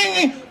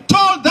being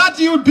told that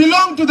you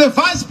belong to the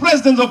vice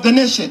president of the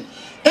nation.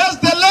 As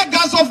the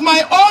legacy of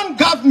my own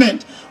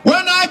government,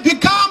 when I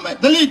become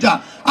the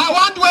leader, I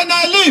want, when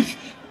I leave,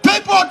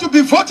 people to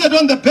be voted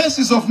on the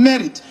basis of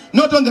merit,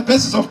 not on the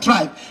basis of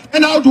tribe.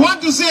 And I would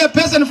want to see a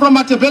person from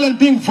Matabeleland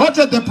being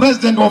voted the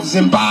president of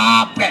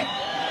Zimbabwe.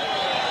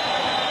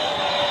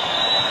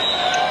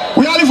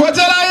 We are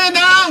voted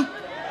now.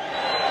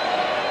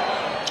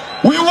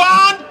 We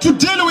want to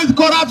deal with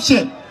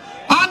corruption.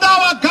 Under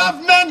our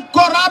government,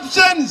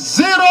 corruption,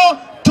 zero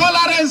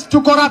tolerance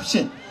to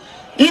corruption.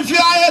 If you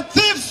are a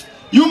thief,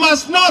 you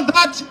must know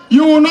that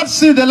you will not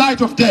see the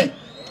light of day.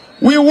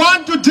 We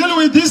want to deal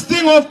with this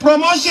thing of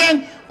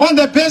promotion on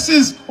the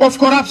basis of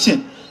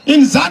corruption.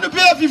 In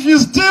ZANU-PF, if you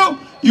steal,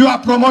 you are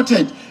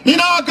promoted. In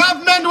our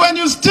government, when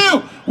you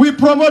steal, we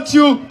promote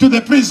you to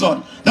the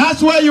prison.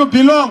 That's where you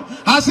belong.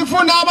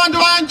 Asifuni abantu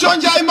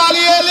bayanchonja imali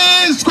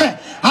yelizwe.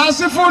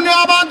 Asifuni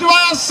abantu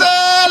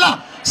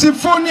bayasela.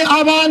 Sifuni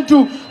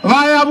abantu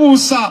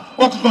bayabusa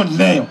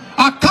okuqondileyo.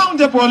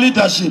 Accountable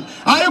leadership.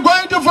 Are you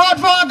going to vote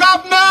for our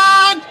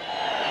government?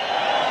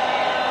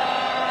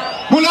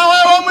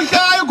 Bulawayo,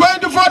 are you going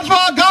to vote for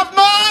our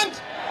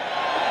government?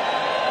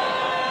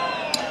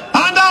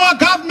 Under our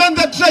government,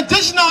 the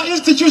traditional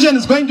institution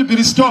is going to be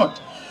restored.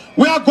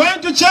 We are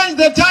going to change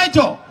the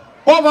title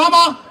of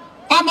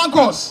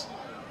Amakos.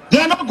 They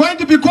are not going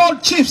to be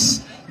called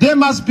chiefs. They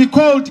must be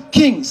called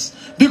kings.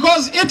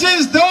 Because it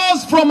is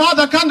those from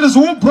other countries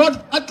who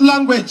brought that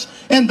language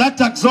and that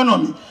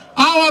taxonomy.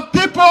 Our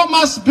people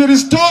must be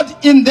restored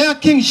in their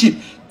kingship.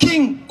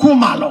 King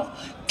Kumalo.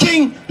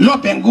 King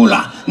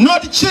Lopengula.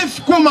 Not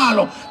Chief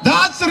Kumalo.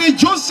 That's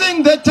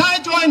reducing the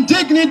title and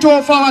dignity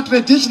of our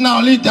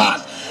traditional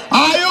leaders.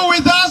 Are you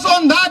with us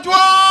on that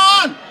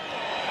one?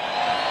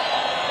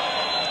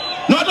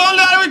 Not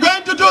only are we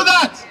going to do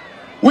that,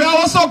 we are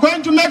also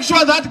going to make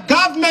sure that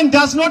government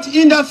does not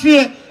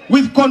interfere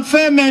with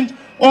conferment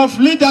of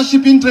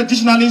leadership in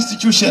traditional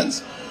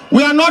institutions.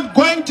 We are not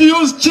going to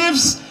use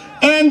chiefs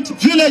and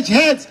village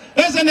heads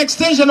as an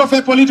extension of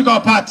a political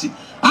party.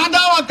 Under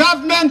our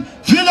government,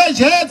 village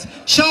heads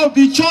shall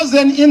be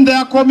chosen in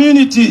their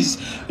communities.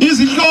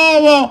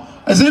 Izihlobo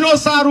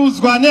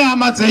zinosaruzwa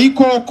nehama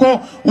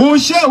dzeikoko,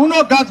 ushe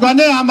hunogadzwa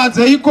nehama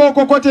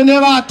dzeikoko kote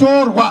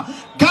nevatorwa.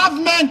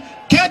 Government,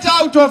 get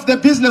out of the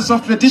business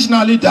of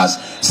traditional leaders.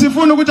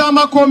 Sifuni kuti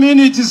ama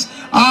communities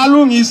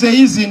alungise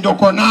izinto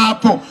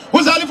konapo.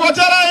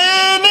 Uzalivotera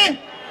ini?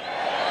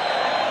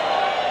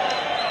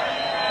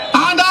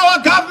 And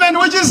our government,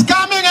 which is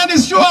coming and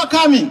is sure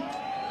coming,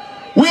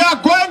 we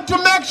are going to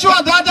make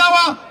sure that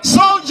our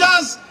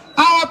soldiers,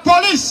 our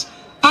police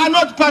are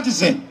not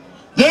partisan.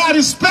 They are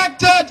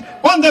respected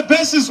on the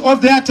basis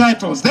of their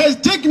titles. There is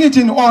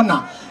dignity in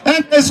honor,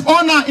 and there is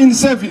honor in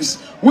service.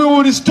 We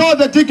will restore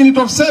the dignity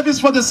of service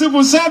for the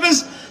civil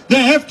service.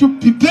 They have to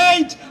be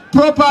paid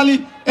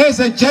properly as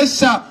a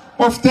gesture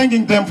of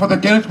thanking them for the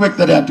great work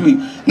that they are doing.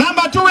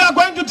 Number two, we are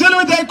going to deal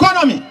with the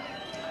economy.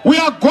 We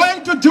are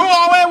going to do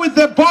away with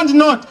the bond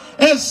note.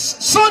 As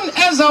soon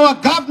as our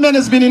government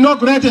has been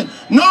inaugurated,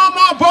 no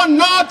more bond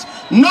note,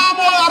 no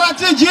more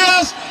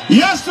RTGS,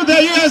 yes to the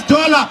US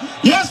dollar,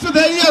 yes to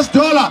the US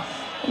dollar.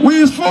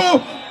 We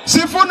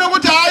sifuna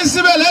ukuthi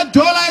ayisibele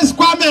dollar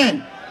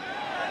esikhwameni.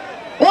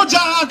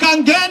 Ujaga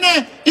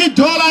kangene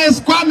dollar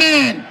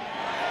esikhwameni.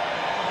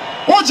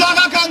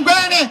 Ujaga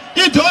kangene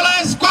dollar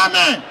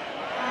esikhwameni.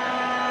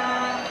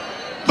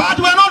 But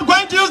we're not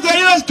going to use the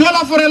US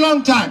dollar for a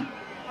long time.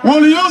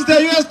 We'll use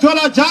the US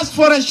dollar just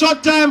for a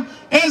short time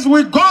as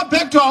we go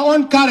back to our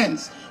own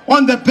currency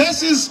on the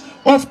basis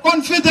of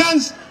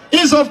confidence,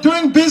 ease of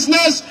doing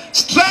business,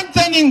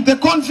 strengthening the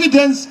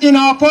confidence in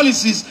our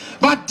policies,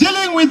 but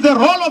dealing with the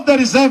role of the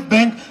Reserve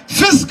Bank,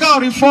 fiscal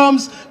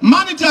reforms,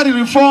 monetary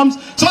reforms,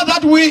 so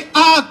that we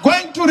are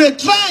going to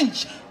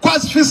retrench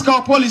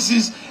quasi-fiscal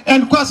policies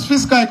and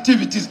quasi-fiscal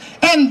activities,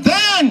 and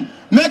then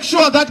make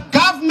sure that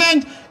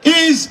government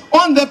is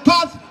on the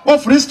path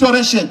of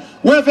restoration.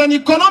 We have an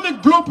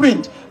economic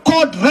blueprint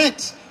called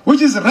RET,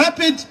 which is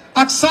Rapid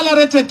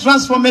Accelerated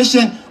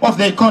Transformation of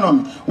the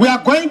Economy. We are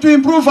going to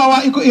improve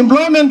our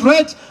employment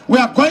rate. We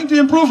are going to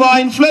improve our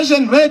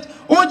inflation rate.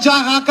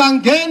 Ujaga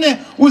kangene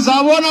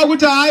uzabona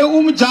ukuthi hayi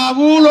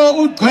umjabulo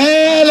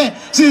ugcwele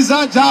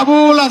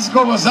sizajabula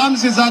zikobo zami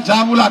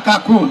sizajabula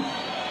kakhulu.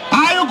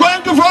 Are you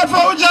going to vote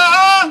for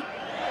Ujaha?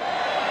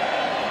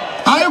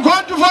 Are you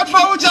going to vote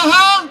for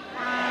Ujaha?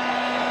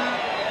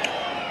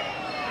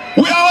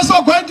 We are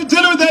also going to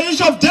deal with the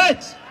issue of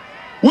debt.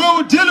 We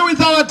will deal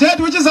with our debt,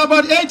 which is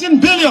about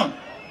 18 billion.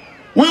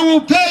 We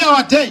will pay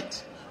our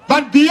debt.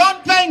 But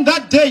beyond paying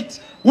that debt,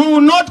 we will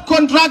not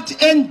contract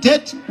any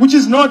debt which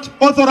is not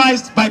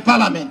authorized by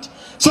Parliament.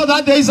 So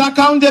that there is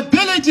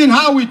accountability in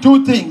how we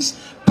do things.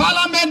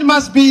 Parliament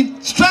must be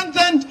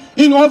strengthened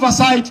in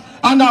oversight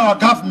under our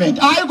government.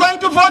 Are you going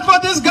to vote for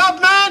this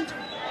government?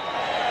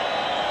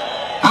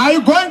 Are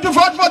you going to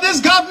vote for this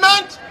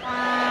government?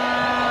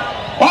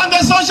 On the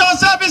social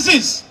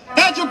services,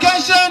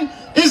 education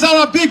is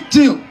our big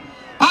deal.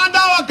 Under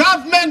our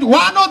government,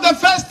 one of the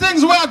first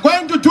things we are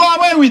going to do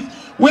away with,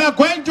 we are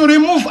going to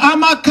remove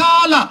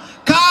Amakala.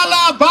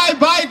 Kala,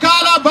 bye-bye,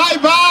 Kala,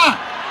 bye-bye.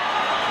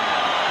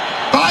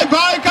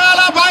 Bye-bye,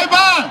 Kala,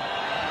 bye-bye.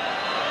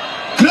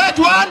 Grade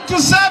 1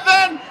 to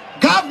 7,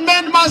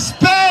 government must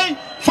pay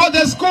for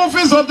the school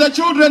fees of the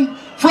children.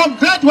 From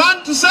grade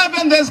 1 to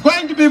 7, there's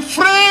going to be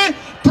free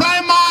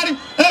primary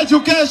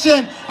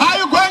education. Are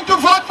you going to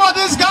vote for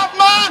this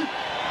government?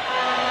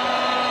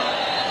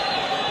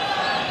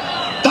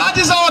 That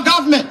is our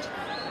government.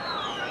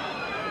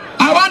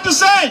 I want to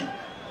say,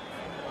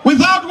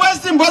 without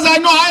wasting, because I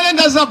know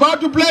Islanders are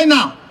about to play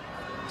now,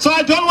 so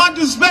I don't want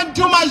to spend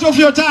too much of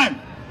your time.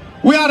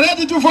 We are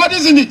ready to vote,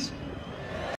 isn't it?